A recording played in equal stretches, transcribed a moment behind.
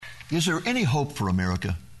Is there any hope for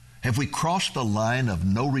America? Have we crossed the line of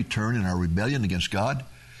no return in our rebellion against God?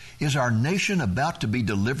 Is our nation about to be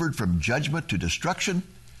delivered from judgment to destruction?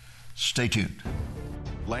 Stay tuned.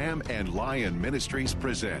 Lamb and Lion Ministries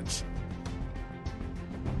presents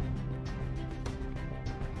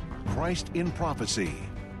Christ in Prophecy,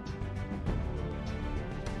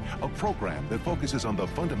 a program that focuses on the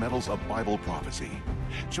fundamentals of Bible prophecy,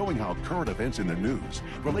 showing how current events in the news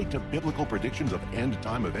relate to biblical predictions of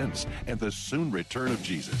end-time events and the soon return of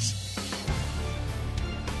Jesus.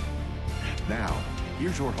 Now,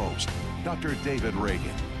 here's your host, Dr. David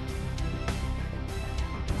Reagan.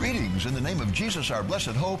 Greetings in the name of Jesus, our blessed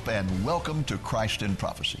hope, and welcome to Christ in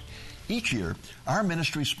Prophecy. Each year, our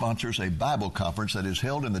ministry sponsors a Bible conference that is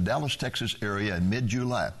held in the Dallas, Texas area in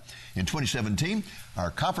mid-July. In 2017,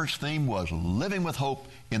 our conference theme was Living with Hope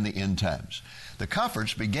in the End Times. The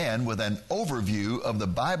conference began with an overview of the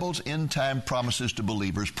Bible's end-time promises to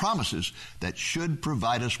believers, promises that should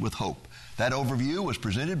provide us with hope. That overview was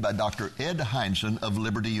presented by Dr. Ed Hindson of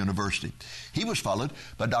Liberty University. He was followed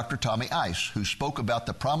by Dr. Tommy Ice, who spoke about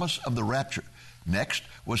the promise of the rapture. Next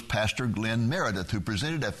was Pastor Glenn Meredith, who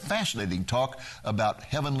presented a fascinating talk about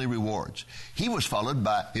heavenly rewards. He was followed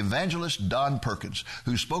by evangelist Don Perkins,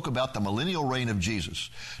 who spoke about the millennial reign of Jesus.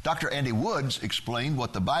 Dr. Andy Woods explained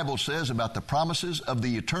what the Bible says about the promises of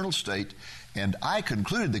the eternal state, and I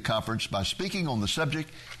concluded the conference by speaking on the subject,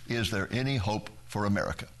 Is there any hope for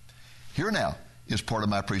America? Here now is part of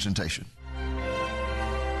my presentation.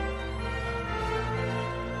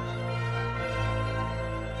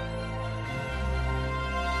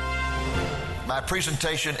 My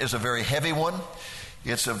presentation is a very heavy one.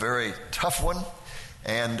 It's a very tough one.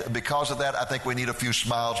 And because of that, I think we need a few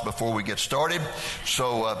smiles before we get started.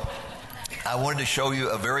 So I wanted to show you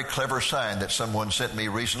a very clever sign that someone sent me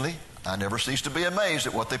recently. I never cease to be amazed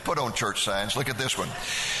at what they put on church signs. Look at this one.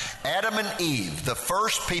 Adam and Eve, the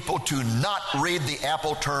first people to not read the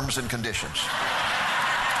Apple terms and conditions.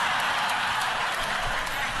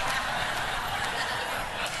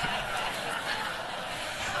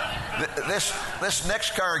 This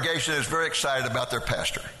next congregation is very excited about their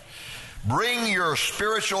pastor. Bring your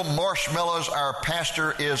spiritual marshmallows, our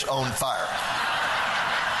pastor is on fire.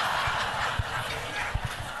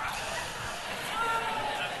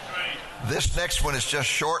 This next one is just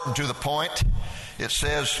short and to the point. It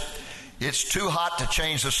says, it's too hot to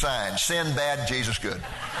change the sign. Sin bad, Jesus good.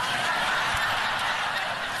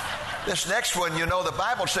 This next one, you know, the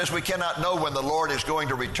Bible says we cannot know when the Lord is going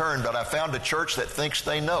to return, but I found a church that thinks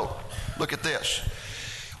they know. Look at this.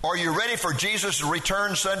 Are you ready for Jesus'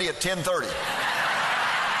 return Sunday at 10:30?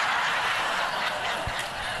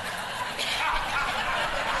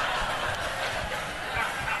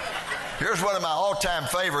 Here's one of my all-time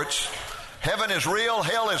favorites. Heaven is real,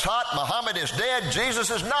 hell is hot, Muhammad is dead, Jesus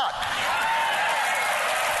is not.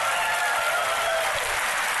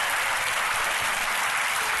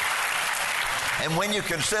 And when you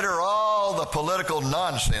consider all the political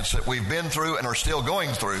nonsense that we've been through and are still going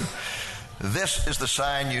through, this is the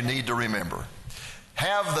sign you need to remember.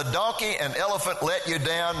 Have the donkey and elephant let you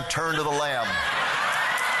down, turn to the Lamb.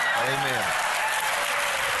 Amen.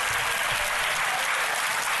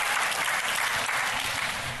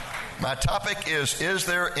 My topic is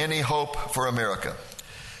there any hope for America?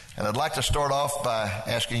 And I'd like to start off by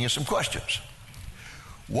asking you some questions.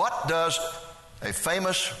 What does a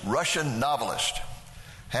famous Russian novelist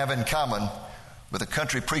have in common with a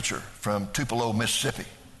country preacher from Tupelo, Mississippi?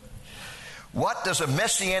 What does a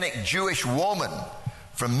Messianic Jewish woman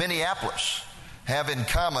from Minneapolis have in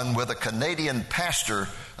common with a Canadian pastor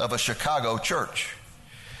of a Chicago church?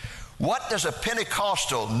 What does a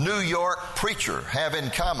Pentecostal New York preacher have in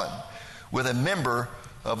common with a member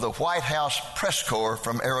of the White House press corps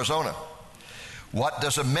from Arizona? What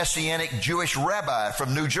does a Messianic Jewish rabbi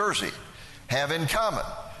from New Jersey have in common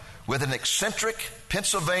with an eccentric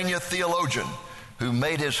Pennsylvania theologian who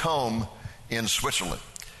made his home in Switzerland?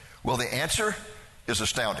 Well, the answer is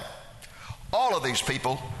astounding. All of these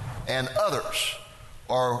people and others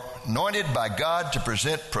are anointed by God to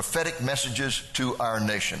present prophetic messages to our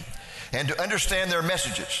nation. And to understand their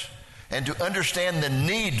messages and to understand the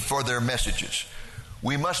need for their messages,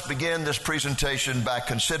 we must begin this presentation by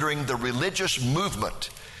considering the religious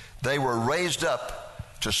movement they were raised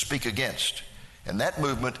up to speak against. And that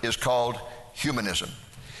movement is called humanism.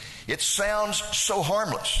 It sounds so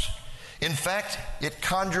harmless. In fact, it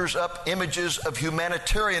conjures up images of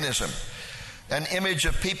humanitarianism, an image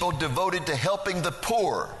of people devoted to helping the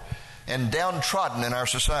poor and downtrodden in our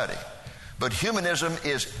society. But humanism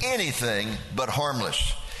is anything but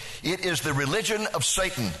harmless. It is the religion of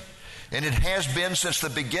Satan, and it has been since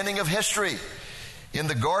the beginning of history. in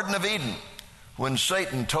the Garden of Eden when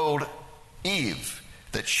Satan told Eve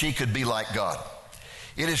that she could be like God.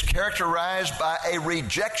 It is characterized by a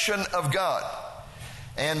rejection of God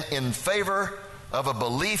and in favor of a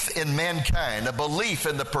belief in mankind, a belief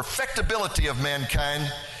in the perfectibility of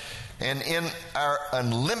mankind and in our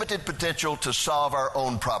unlimited potential to solve our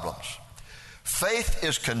own problems. Faith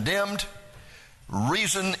is condemned,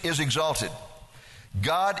 reason is exalted.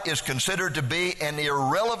 God is considered to be an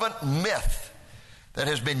irrelevant myth that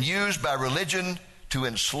has been used by religion to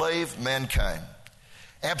enslave mankind.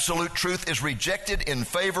 Absolute truth is rejected in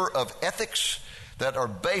favor of ethics that are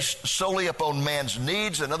based solely upon man's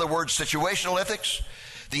needs, in other words, situational ethics.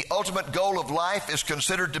 The ultimate goal of life is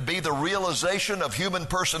considered to be the realization of human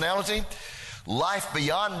personality. Life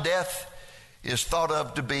beyond death is thought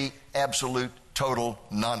of to be absolute, total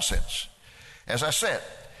nonsense. As I said,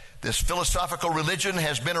 this philosophical religion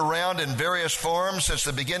has been around in various forms since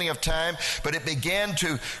the beginning of time, but it began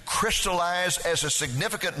to crystallize as a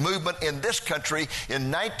significant movement in this country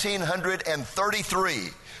in 1933,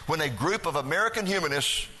 when a group of American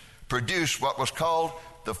humanists produced what was called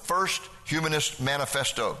the First Humanist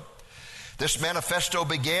Manifesto. This manifesto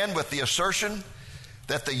began with the assertion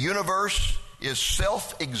that the universe is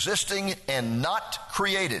self-existing and not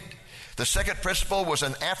created. The second principle was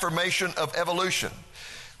an affirmation of evolution.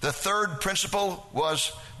 The third principle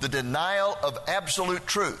was the denial of absolute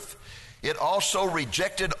truth. It also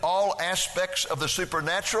rejected all aspects of the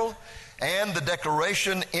supernatural, and the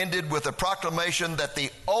declaration ended with a proclamation that the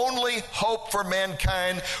only hope for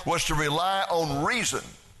mankind was to rely on reason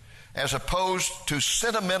as opposed to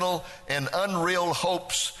sentimental and unreal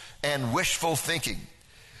hopes and wishful thinking.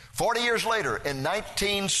 40 years later, in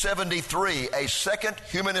 1973, a second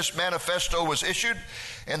Humanist Manifesto was issued,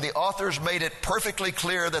 and the authors made it perfectly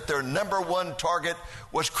clear that their number one target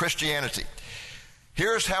was Christianity.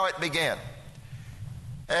 Here's how it began.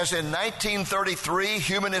 As in 1933,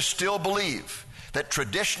 humanists still believe that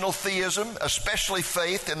traditional theism, especially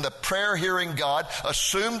faith in the prayer-hearing God,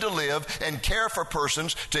 assumed to live and care for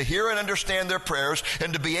persons, to hear and understand their prayers,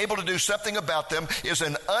 and to be able to do something about them, is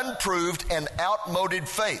an unproved and outmoded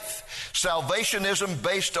faith. Salvationism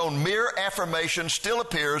based on mere affirmation still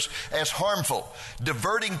appears as harmful,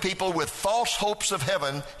 diverting people with false hopes of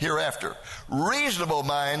heaven hereafter. Reasonable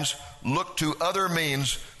minds look to other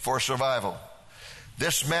means for survival.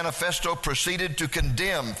 This manifesto proceeded to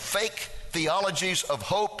condemn fake theologies of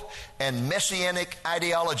hope and messianic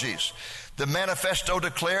ideologies. The manifesto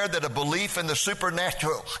declared that a belief in the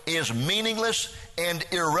supernatural is meaningless and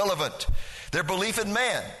irrelevant. Their belief in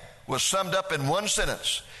man was summed up in one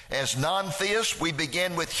sentence. As non-theists, we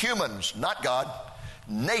begin with humans, not God,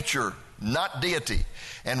 nature, not deity.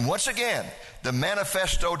 And once again, the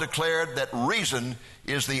manifesto declared that reason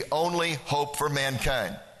is the only hope for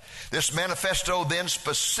mankind. This manifesto then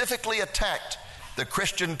specifically attacked the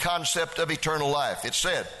Christian concept of eternal life. It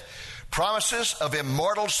said, promises of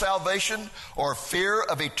immortal salvation or fear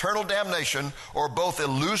of eternal damnation are both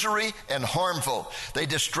illusory and harmful. They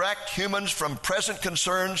distract humans from present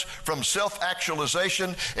concerns, from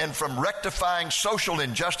self-actualization, and from rectifying social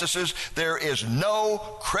injustices. There is no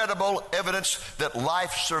credible evidence that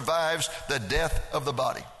life survives the death of the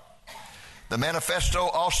body. The manifesto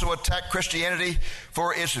also attacked Christianity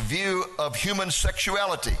for its view of human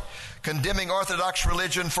sexuality, condemning Orthodox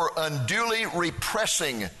religion for unduly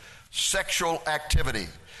repressing sexual activity.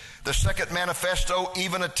 The second manifesto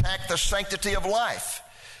even attacked the sanctity of life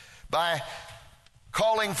by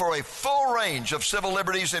calling for a full range of civil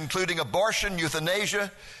liberties, including abortion,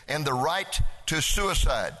 euthanasia, and the right to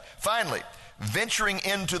suicide. Finally, venturing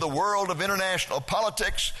into the world of international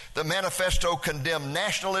politics, the manifesto condemned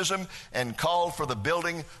nationalism and called for the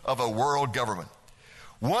building of a world government.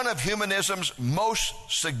 One of humanism's most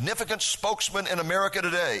significant spokesmen in America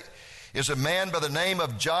today is a man by the name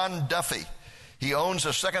of John Duffy. He owns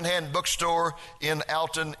a secondhand bookstore in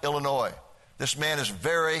Alton, Illinois. This man is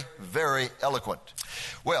very, very eloquent.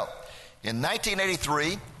 Well, in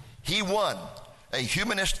 1983, he won a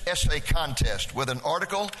humanist essay contest with an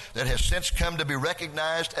article that has since come to be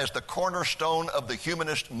recognized as the cornerstone of the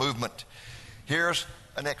humanist movement. Here's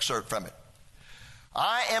an excerpt from it.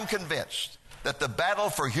 I am convinced that the battle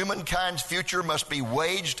for humankind's future must be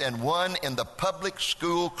waged and won in the public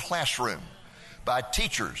school classroom by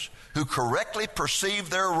teachers who correctly perceive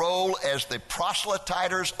their role as the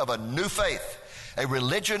proselytizers of a new faith, a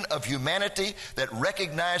religion of humanity that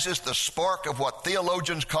recognizes the spark of what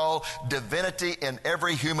theologians call divinity in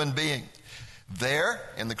every human being. There,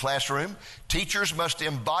 in the classroom, teachers must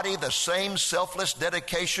embody the same selfless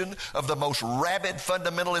dedication of the most rabid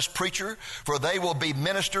fundamentalist preacher, for they will be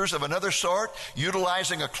ministers of another sort,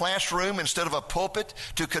 utilizing a classroom instead of a pulpit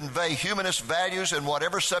to convey humanist values in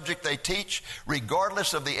whatever subject they teach,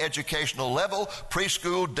 regardless of the educational level,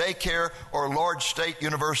 preschool, daycare, or large state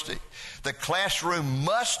university. The classroom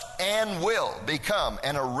must and will become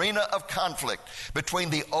an arena of conflict between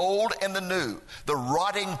the old and the new, the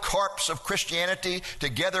rotting corpse of Christianity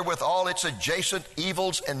together with all its adjacent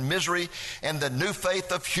evils and misery, and the new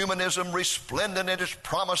faith of humanism resplendent in its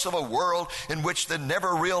promise of a world in which the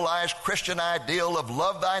never realized Christian ideal of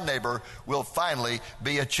love thy neighbor will finally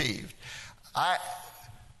be achieved.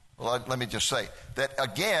 Let me just say that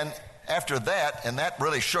again. After that, and that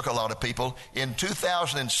really shook a lot of people, in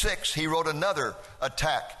 2006 he wrote another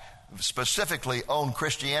attack specifically on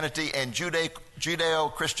Christianity and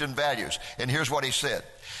Judeo-Christian values. And here's what he said: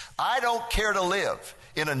 I don't care to live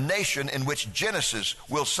in a nation in which Genesis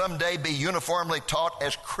will someday be uniformly taught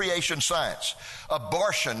as creation science.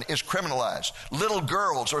 Abortion is criminalized. Little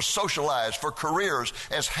girls are socialized for careers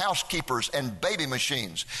as housekeepers and baby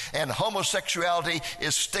machines. And homosexuality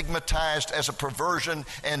is stigmatized as a perversion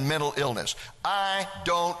and mental illness. I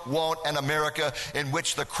don't want an America in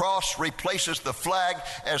which the cross replaces the flag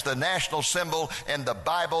as the national symbol and the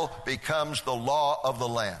Bible becomes the law of the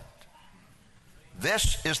land.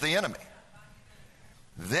 This is the enemy.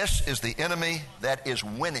 This is the enemy that is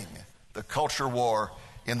winning the culture war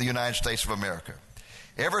in the United States of America.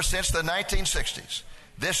 Ever since the 1960s,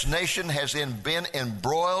 this nation has been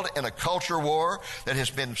embroiled in a culture war that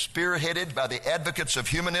has been spearheaded by the advocates of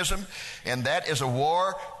humanism, and that is a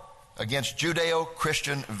war against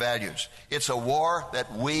Judeo-Christian values. It's a war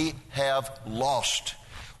that we have lost.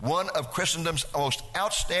 One of Christendom's most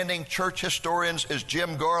outstanding church historians is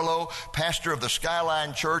Jim Garlow, pastor of the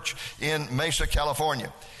Skyline Church in Mesa,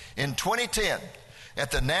 California. In 2010, at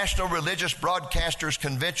the National Religious Broadcasters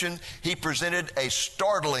Convention, he presented a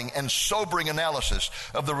startling and sobering analysis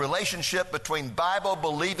of the relationship between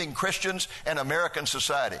Bible-believing Christians and American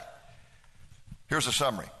society. Here's a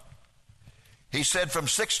summary. He said from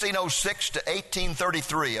 1606 to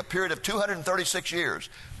 1833, a period of 236 years,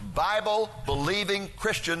 Bible-believing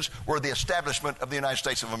Christians were the establishment of the United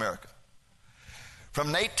States of America. From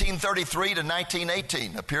 1833 to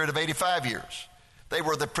 1918, a period of 85 years, they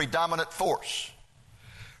were the predominant force.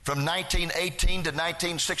 From 1918 to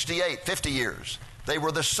 1968, 50 years, they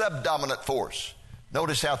were the subdominant force.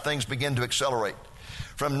 Notice how things begin to accelerate.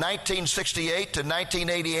 From 1968 to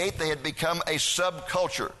 1988, they had become a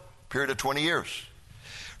subculture. Period of 20 years.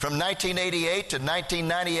 From 1988 to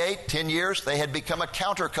 1998, 10 years, they had become a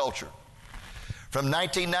counterculture. From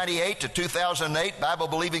 1998 to 2008,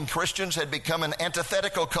 Bible-believing Christians had become an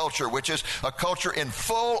antithetical culture, which is a culture in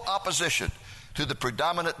full opposition to the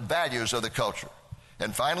predominant values of the culture.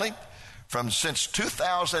 And finally, since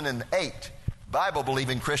 2008,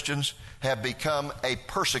 Bible-believing Christians have become a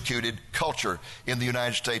persecuted culture in the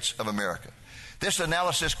United States of America. This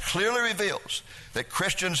analysis clearly reveals that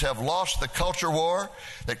Christians have lost the culture war,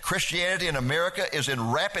 that Christianity in America is in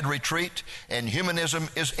rapid retreat, and humanism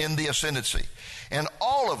is in the ascendancy. And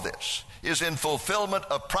all of this is in fulfillment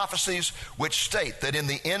of prophecies which state that in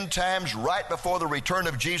the end times, right before the return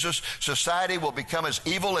of Jesus, society will become as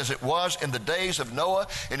evil as it was in the days of Noah.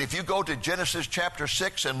 And if you go to Genesis chapter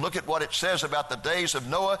 6 and look at what it says about the days of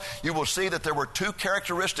Noah, you will see that there were two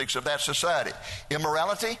characteristics of that society: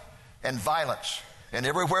 immorality and violence. And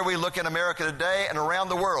everywhere we look in America today and around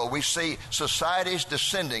the world, we see societies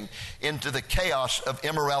descending into the chaos of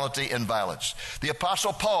immorality and violence. The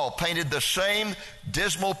Apostle Paul painted the same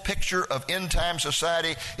dismal picture of end-time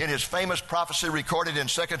society in his famous prophecy recorded in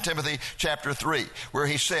 2 Timothy chapter 3, where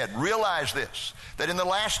he said, "Realize this, that in the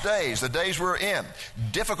last days, the days we're in,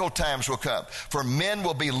 difficult times will come. For men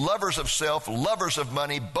will be lovers of self, lovers of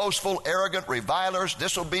money, boastful, arrogant, revilers,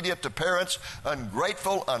 disobedient to parents,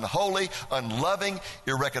 ungrateful, unholy, unloving,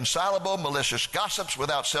 irreconcilable, malicious gossips,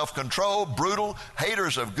 without self-control, brutal,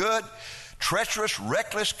 haters of good, treacherous,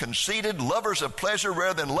 reckless, conceited, lovers of pleasure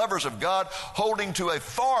rather than lovers of God, holding to a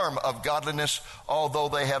form of godliness, although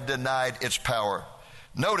they have denied its power."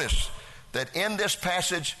 Notice that in this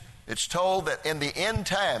passage, it's told that in the end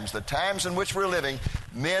times, the times in which we're living,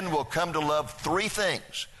 men will come to love three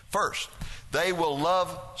things. First, they will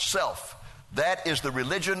love self. That is the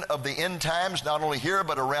religion of the end times, not only here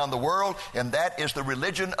but around the world, and that is the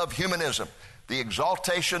religion of humanism, the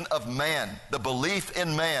exaltation of man, the belief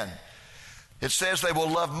in man. It says they will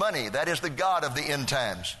love money. That is the god of the end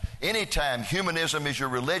times. Anytime humanism is your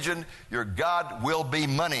religion, your God will be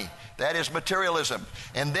money. That is materialism.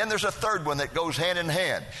 And then there's a third one that goes hand in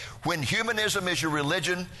hand. When humanism is your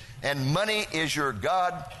religion and money is your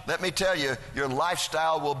God, let me tell you, your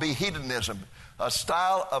lifestyle will be hedonism, a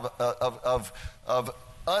style of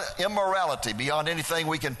immorality beyond anything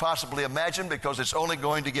we can possibly imagine, because it's only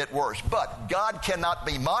going to get worse. But God cannot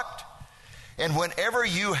be mocked. And whenever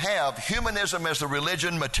you have humanism as the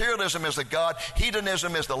religion, materialism as the God,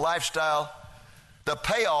 hedonism as the lifestyle, the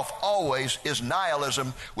payoff always is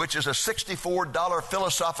nihilism, which is a $64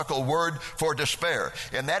 philosophical word for despair.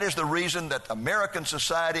 And that is the reason that American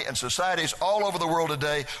society and societies all over the world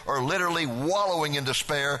today are literally wallowing in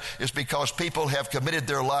despair, is because people have committed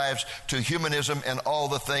their lives to humanism and all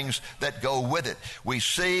the things that go with it. We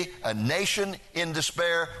see a nation in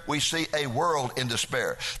despair. We see a world in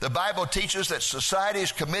despair. The Bible teaches that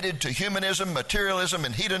societies committed to humanism, materialism,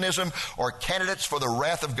 and hedonism are candidates for the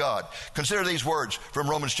wrath of God. Consider these words from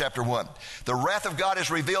Romans chapter 1. The wrath of God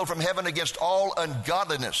is revealed from heaven against all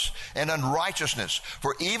ungodliness and unrighteousness.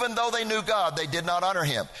 For even though they knew God, they did not honor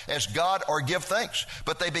him as God or give thanks.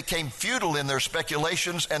 But they became futile in their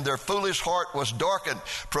speculations, and their foolish heart was darkened.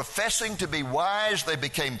 Professing to be wise, they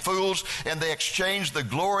became fools, and they exchanged the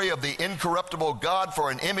glory of the incorruptible God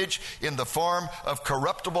for an image in the form of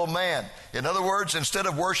corruptible man. In other words, instead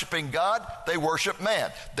of worshiping God, they worship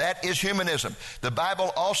man. That is humanism. The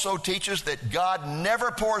Bible also teaches that God never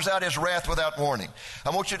pours out his wrath without warning. I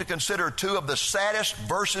want you to consider two of the saddest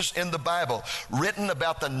verses in the Bible written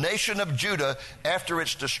about the nation of Judah after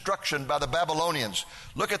its destruction by the Babylonians.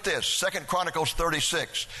 Look at this, 2 Chronicles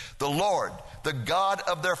 36. The Lord, the God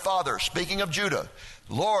of their fathers, speaking of Judah,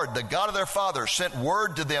 Lord, the God of their fathers, sent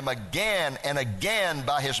word to them again and again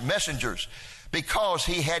by his messengers, because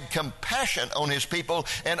he had compassion on his people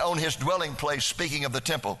and on his dwelling place, speaking of the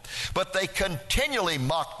temple. But they continually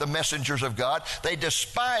mocked the messengers of God. They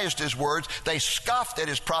despised his words. They scoffed at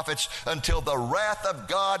his prophets until the wrath of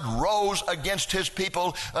God rose against his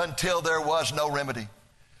people until there was no remedy.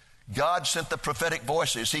 God sent the prophetic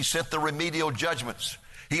voices. He sent the remedial judgments.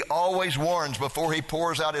 He always warns before he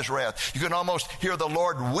pours out his wrath. You can almost hear the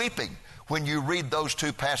Lord weeping when you read those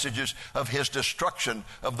two passages of his destruction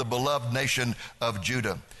of the beloved nation of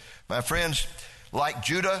Judah. My friends, like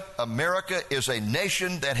Judah, America is a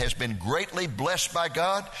nation that has been greatly blessed by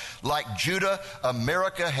God. Like Judah,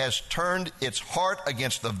 America has turned its heart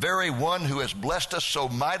against the very one who has blessed us so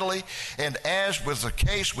mightily. And as was the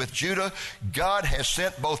case with Judah, God has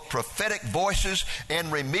sent both prophetic voices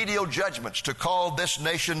and remedial judgments to call this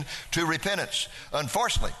nation to repentance.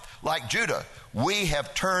 Unfortunately, like Judah, we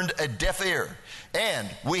have turned a deaf ear, and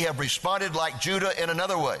we have responded like Judah in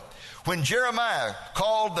another way. When Jeremiah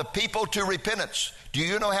called the people to repentance, do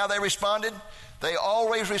you know how they responded? They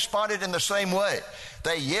always responded in the same way.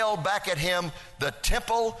 They yelled back at him, "The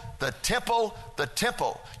temple, the temple, the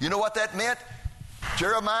temple." You know what that meant?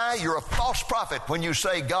 Jeremiah, you're a false prophet when you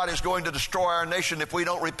say God is going to destroy our nation if we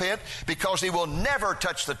don't repent, because he will never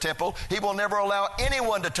touch the temple. He will never allow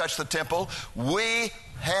anyone to touch the temple. We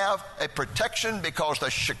have a protection because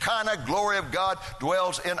the Shekinah glory of God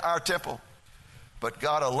dwells in our temple. But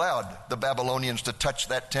God allowed the Babylonians to touch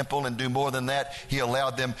that temple, and do more than that, he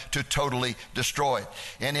allowed them to totally destroy it.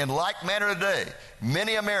 And in like manner today,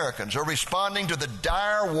 many Americans are responding to the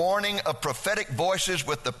dire warning of prophetic voices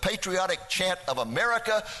with the patriotic chant of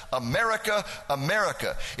America, America,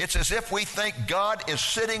 America. It's as if we think God is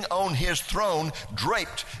sitting on his throne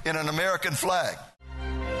draped in an American flag.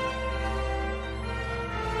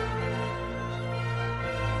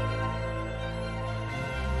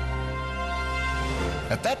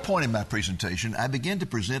 At that point in my presentation, I began to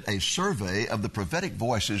present a survey of the prophetic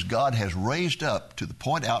voices God has raised up to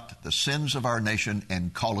point out the sins of our nation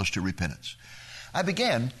and call us to repentance. I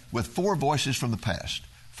began with 4 voices from the past.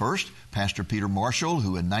 First, Pastor Peter Marshall,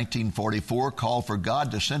 who in 1944 called for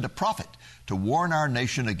God to send a prophet to warn our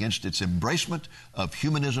nation against its embracement of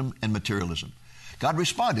humanism and materialism. God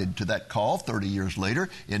responded to that call 30 years later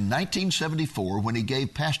in 1974 when he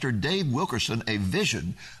gave Pastor Dave Wilkerson a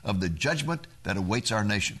vision of the judgment that awaits our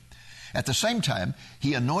nation. At the same time,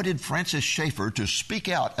 he anointed Francis Schaeffer to speak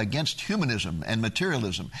out against humanism and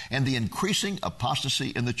materialism and the increasing apostasy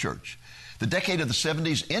in the church. The decade of the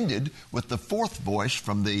 70s ended with the 4th voice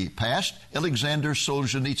from the past, Alexander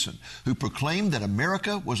Solzhenitsyn, who proclaimed that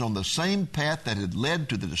America was on the same path that had led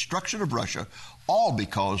to the destruction of Russia, all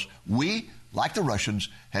because we, like the Russians,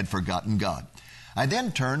 had forgotten God. I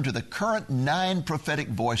then turned to the current 9 prophetic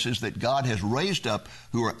voices that God has raised up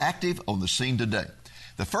who are active on the scene today.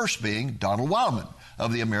 The first being Donald Wildman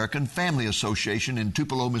of the American Family Association in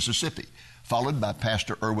Tupelo, Mississippi, followed by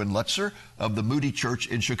Pastor Erwin Lutzer of the Moody Church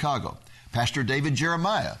in Chicago, Pastor David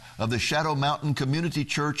Jeremiah of the Shadow Mountain Community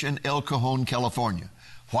Church in El Cajon, California,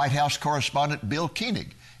 White House correspondent Bill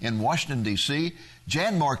Koenig in Washington, D.C.,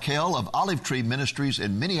 Jan Markell of Olive Tree Ministries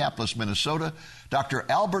in Minneapolis, Minnesota, Dr.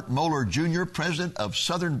 Albert Mohler, Jr., president of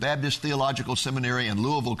Southern Baptist Theological Seminary in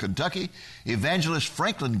Louisville, Kentucky, Evangelist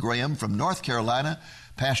Franklin Graham from North Carolina,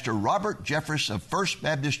 Pastor Robert Jeffress of First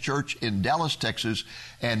Baptist Church in Dallas, Texas,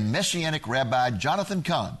 and Messianic Rabbi Jonathan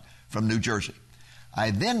Cahn from New Jersey.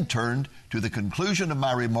 I then turned to the conclusion of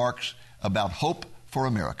my remarks about hope for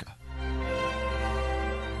America.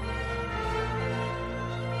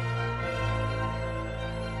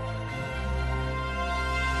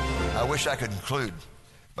 I wish I could conclude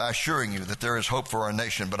by assuring you that there is hope for our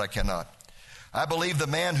nation, but I cannot. I believe the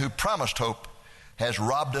man who promised hope has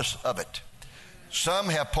robbed us of it. Some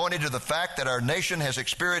have pointed to the fact that our nation has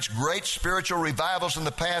experienced great spiritual revivals in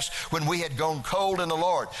the past when we had gone cold in the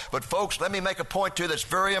Lord. But folks, let me make a point too that's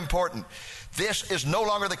very important. This is no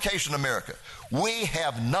longer the case in America. We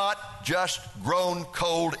have not just grown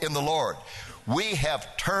cold in the Lord. We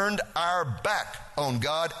have turned our back on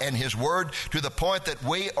God and His Word to the point that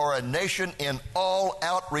we are a nation in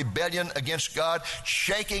all-out rebellion against God,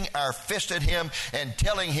 shaking our fist at Him and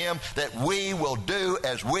telling Him that we will do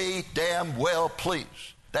as we damn well please.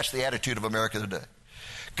 That's the attitude of America today.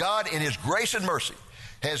 God, in His grace and mercy,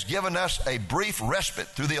 has given us a brief respite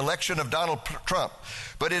through the election of Donald Trump,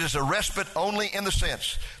 but it is a respite only in the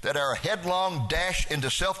sense that our headlong dash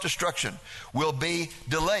into self-destruction will be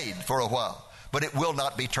delayed for a while, but it will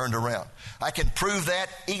not be turned around. I can prove that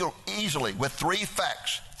easily with three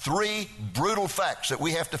brutal facts that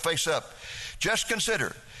we have to face up. Just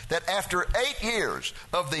consider that after 8 years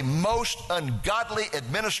of the most ungodly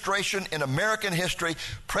administration in American history,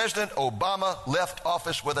 President Obama left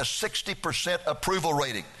office with a 60% approval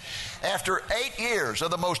rating. After 8 years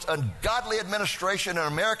of the most ungodly administration in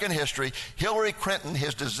American history, Hillary Clinton,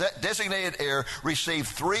 his designated heir, received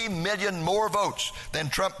 3 million more votes than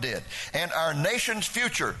Trump did. And our nation's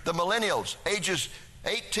future, the millennials, ages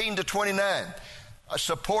 18 to 29,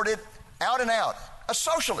 supported out and out a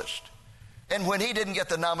socialist. And when he didn't get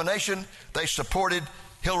the nomination, they supported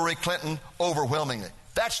Hillary Clinton overwhelmingly.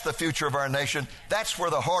 That's the future of our nation. That's where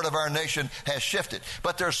the heart of our nation has shifted.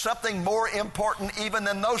 But there's something more important even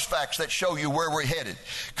than those facts that show you where we're headed.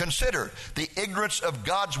 Consider the ignorance of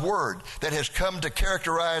God's Word that has come to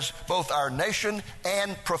characterize both our nation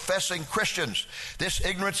and professing Christians. This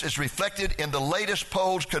ignorance is reflected in the latest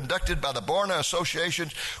polls conducted by the Barna Association,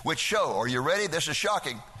 which show, are you ready? This is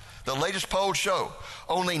shocking. The latest polls show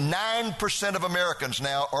only 9% of Americans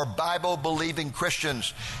now are Bible-believing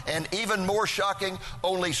Christians. And even more shocking,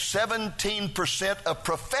 only 17% of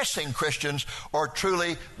professing Christians are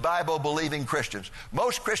truly Bible-believing Christians.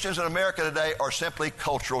 Most Christians in America today are simply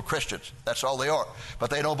cultural Christians. That's all they are.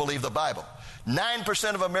 But they don't believe the Bible.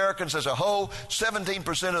 9% of Americans as a whole,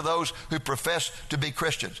 17% of those who profess to be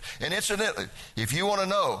Christians. And incidentally, if you want to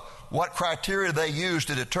know what criteria they use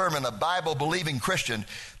to determine a Bible-believing Christian,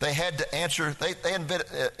 they had to answer, they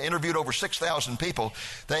interviewed over 6,000 people.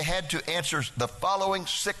 They had to answer the following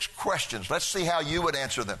 6 questions. Let's see how you would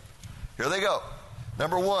answer them. Here they go.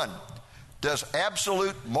 Number 1, does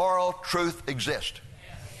absolute moral truth exist?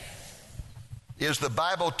 Is the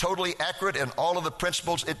Bible totally accurate in all of the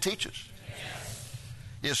principles it teaches?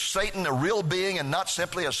 Is Satan a real being and not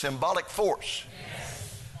simply a symbolic force?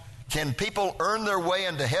 Yes. Can people earn their way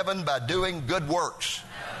into heaven by doing good works?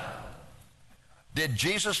 No. Did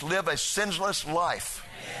Jesus live a sinless life?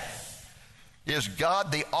 Yes. Is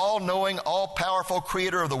God the all-knowing, all-powerful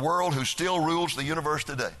creator of the world who still rules the universe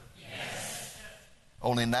today? Yes.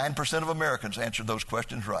 Only 9% of Americans answered those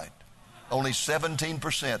questions right. Only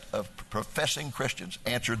 17% of professing Christians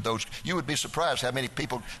answered those. You would be surprised how many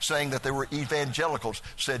people saying that they were evangelicals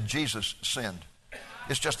said Jesus sinned.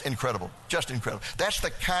 It's just incredible, just incredible. That's the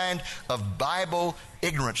kind of Bible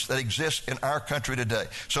ignorance that exists in our country today.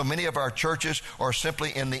 So many of our churches are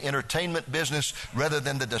simply in the entertainment business rather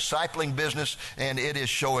than the discipling business, and it is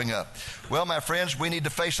showing up. Well, my friends, we need to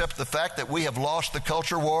face up to the fact that we have lost the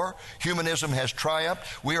culture war. Humanism has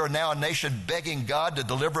triumphed. We are now a nation begging God to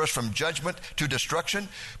deliver us from judgment to destruction,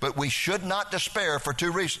 but we should not despair for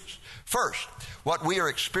 2 reasons. First, what we are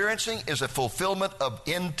experiencing is a fulfillment of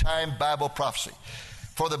end-time Bible prophecy.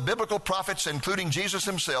 For the biblical prophets, including Jesus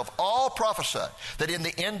himself, all prophesied that in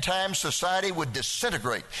the end time society would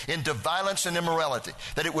disintegrate into violence and immorality,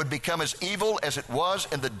 that it would become as evil as it was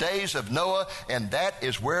in the days of Noah, and that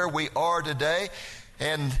is where we are today.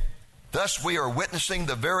 And Thus, we are witnessing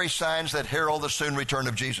the very signs that herald the soon return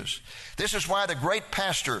of Jesus. This is why the great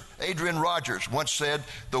pastor Adrian Rogers once said,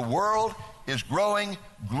 "The world is growing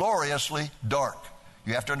gloriously dark."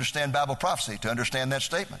 You have to understand Bible prophecy to understand that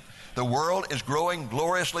statement. The world is growing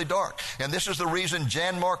gloriously dark. And this is the reason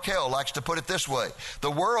Jan Markell likes to put it this way: the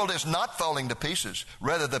world is not falling to pieces.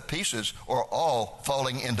 Rather, the pieces are all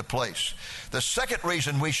falling into place. The second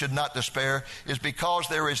reason we should not despair is because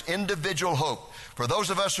there is individual hope. For those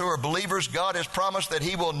of us who are believers, God has promised that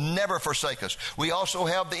He will never forsake us. We also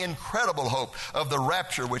have the incredible hope of the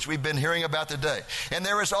rapture, which we've been hearing about today. And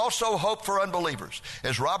there is also hope for unbelievers.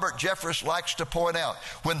 As Robert Jeffress likes to point out,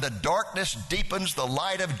 when the darkness deepens, the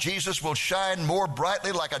light of Jesus will shine more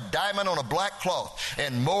brightly like a diamond on a black cloth,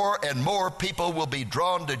 and more people will be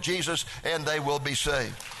drawn to Jesus, and they will be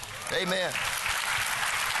saved. Amen.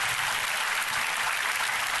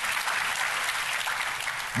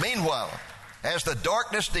 Meanwhile, as the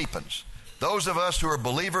darkness deepens, those of us who are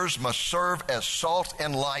believers must serve as salt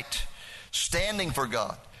and light, standing for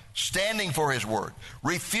God, standing for His Word,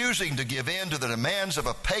 refusing to give in to the demands of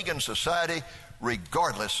a pagan society,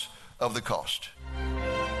 regardless of the cost.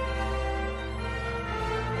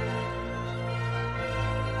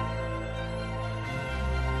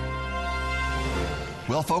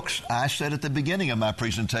 Well, folks, I said at the beginning of my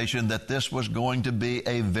presentation that this was going to be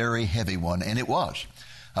a very heavy one, and it was.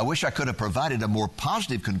 I wish I could have provided a more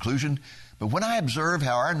positive conclusion, but when I observe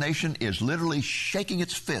how our nation is literally shaking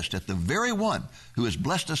its fist at the very one who has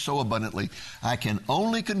blessed us so abundantly, I can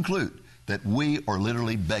only conclude that we are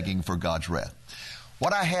literally begging for God's wrath.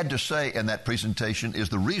 What I had to say in that presentation is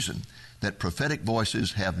the reason that prophetic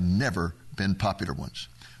voices have never been popular ones.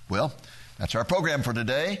 Well, that's our program for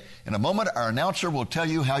today. In a moment, our announcer will tell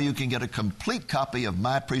you how you can get a complete copy of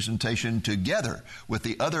my presentation together with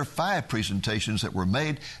the other 5 presentations that were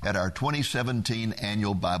made at our 2017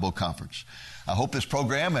 Annual Bible Conference. I hope this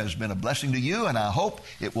program has been a blessing to you, and I hope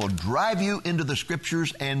it will drive you into the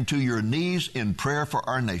Scriptures and to your knees in prayer for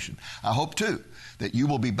our nation. I hope, too, that you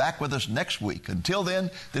will be back with us next week. Until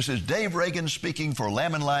then, this is Dave Reagan speaking for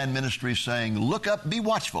Lamb and Lion Ministries, saying, "Look up, be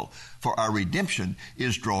watchful, for our redemption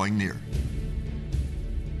is drawing near."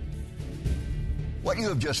 What you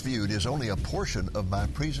have just viewed is only a portion of my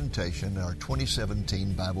presentation at our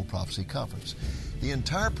 2017 Bible Prophecy Conference. The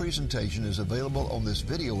entire presentation is available on this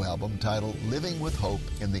video album titled Living with Hope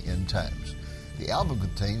in the End Times. The album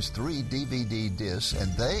contains 3 DVD discs,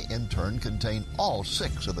 and they, in turn, contain all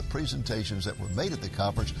 6 of the presentations that were made at the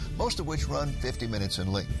conference, most of which run 50 minutes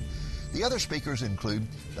in length. The other speakers include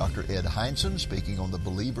Dr. Ed Hindson speaking on the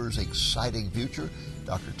believer's exciting future,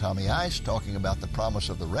 Dr. Tommy Ice talking about the promise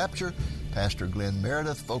of the rapture, Pastor Glenn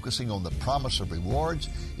Meredith focusing on the promise of rewards,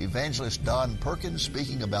 Evangelist Don Perkins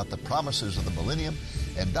speaking about the promises of the millennium,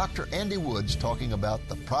 and Dr. Andy Woods talking about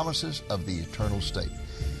the promises of the eternal state.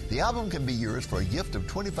 The album can be yours for a gift of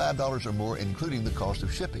 $25 or more, including the cost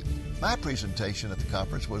of shipping. My presentation at the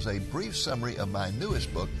conference was a brief summary of my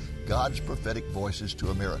newest book, God's Prophetic Voices to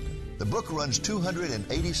America. The book runs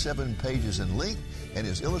 287 pages in length and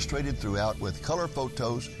is illustrated throughout with color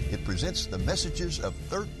photos. It presents the messages of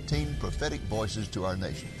 13 prophetic voices to our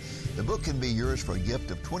nation. The book can be yours for a gift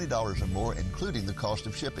of $20 or more, including the cost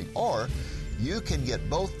of shipping, or you can get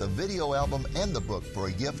both the video album and the book for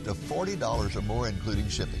a gift of $40 or more, including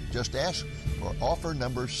shipping. Just ask for offer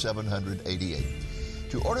number 788.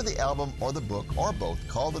 To order the album or the book or both,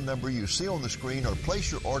 call the number you see on the screen or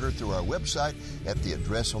place your order through our website at the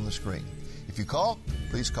address on the screen. If you call,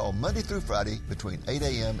 please call Monday through Friday between 8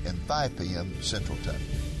 a.m. and 5 p.m. Central Time.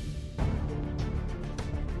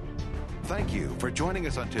 Thank you for joining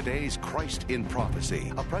us on today's Christ in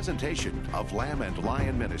Prophecy, a presentation of Lamb and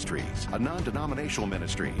Lion Ministries, a non-denominational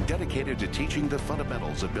ministry dedicated to teaching the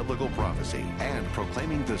fundamentals of biblical prophecy and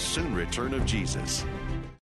proclaiming the soon return of Jesus.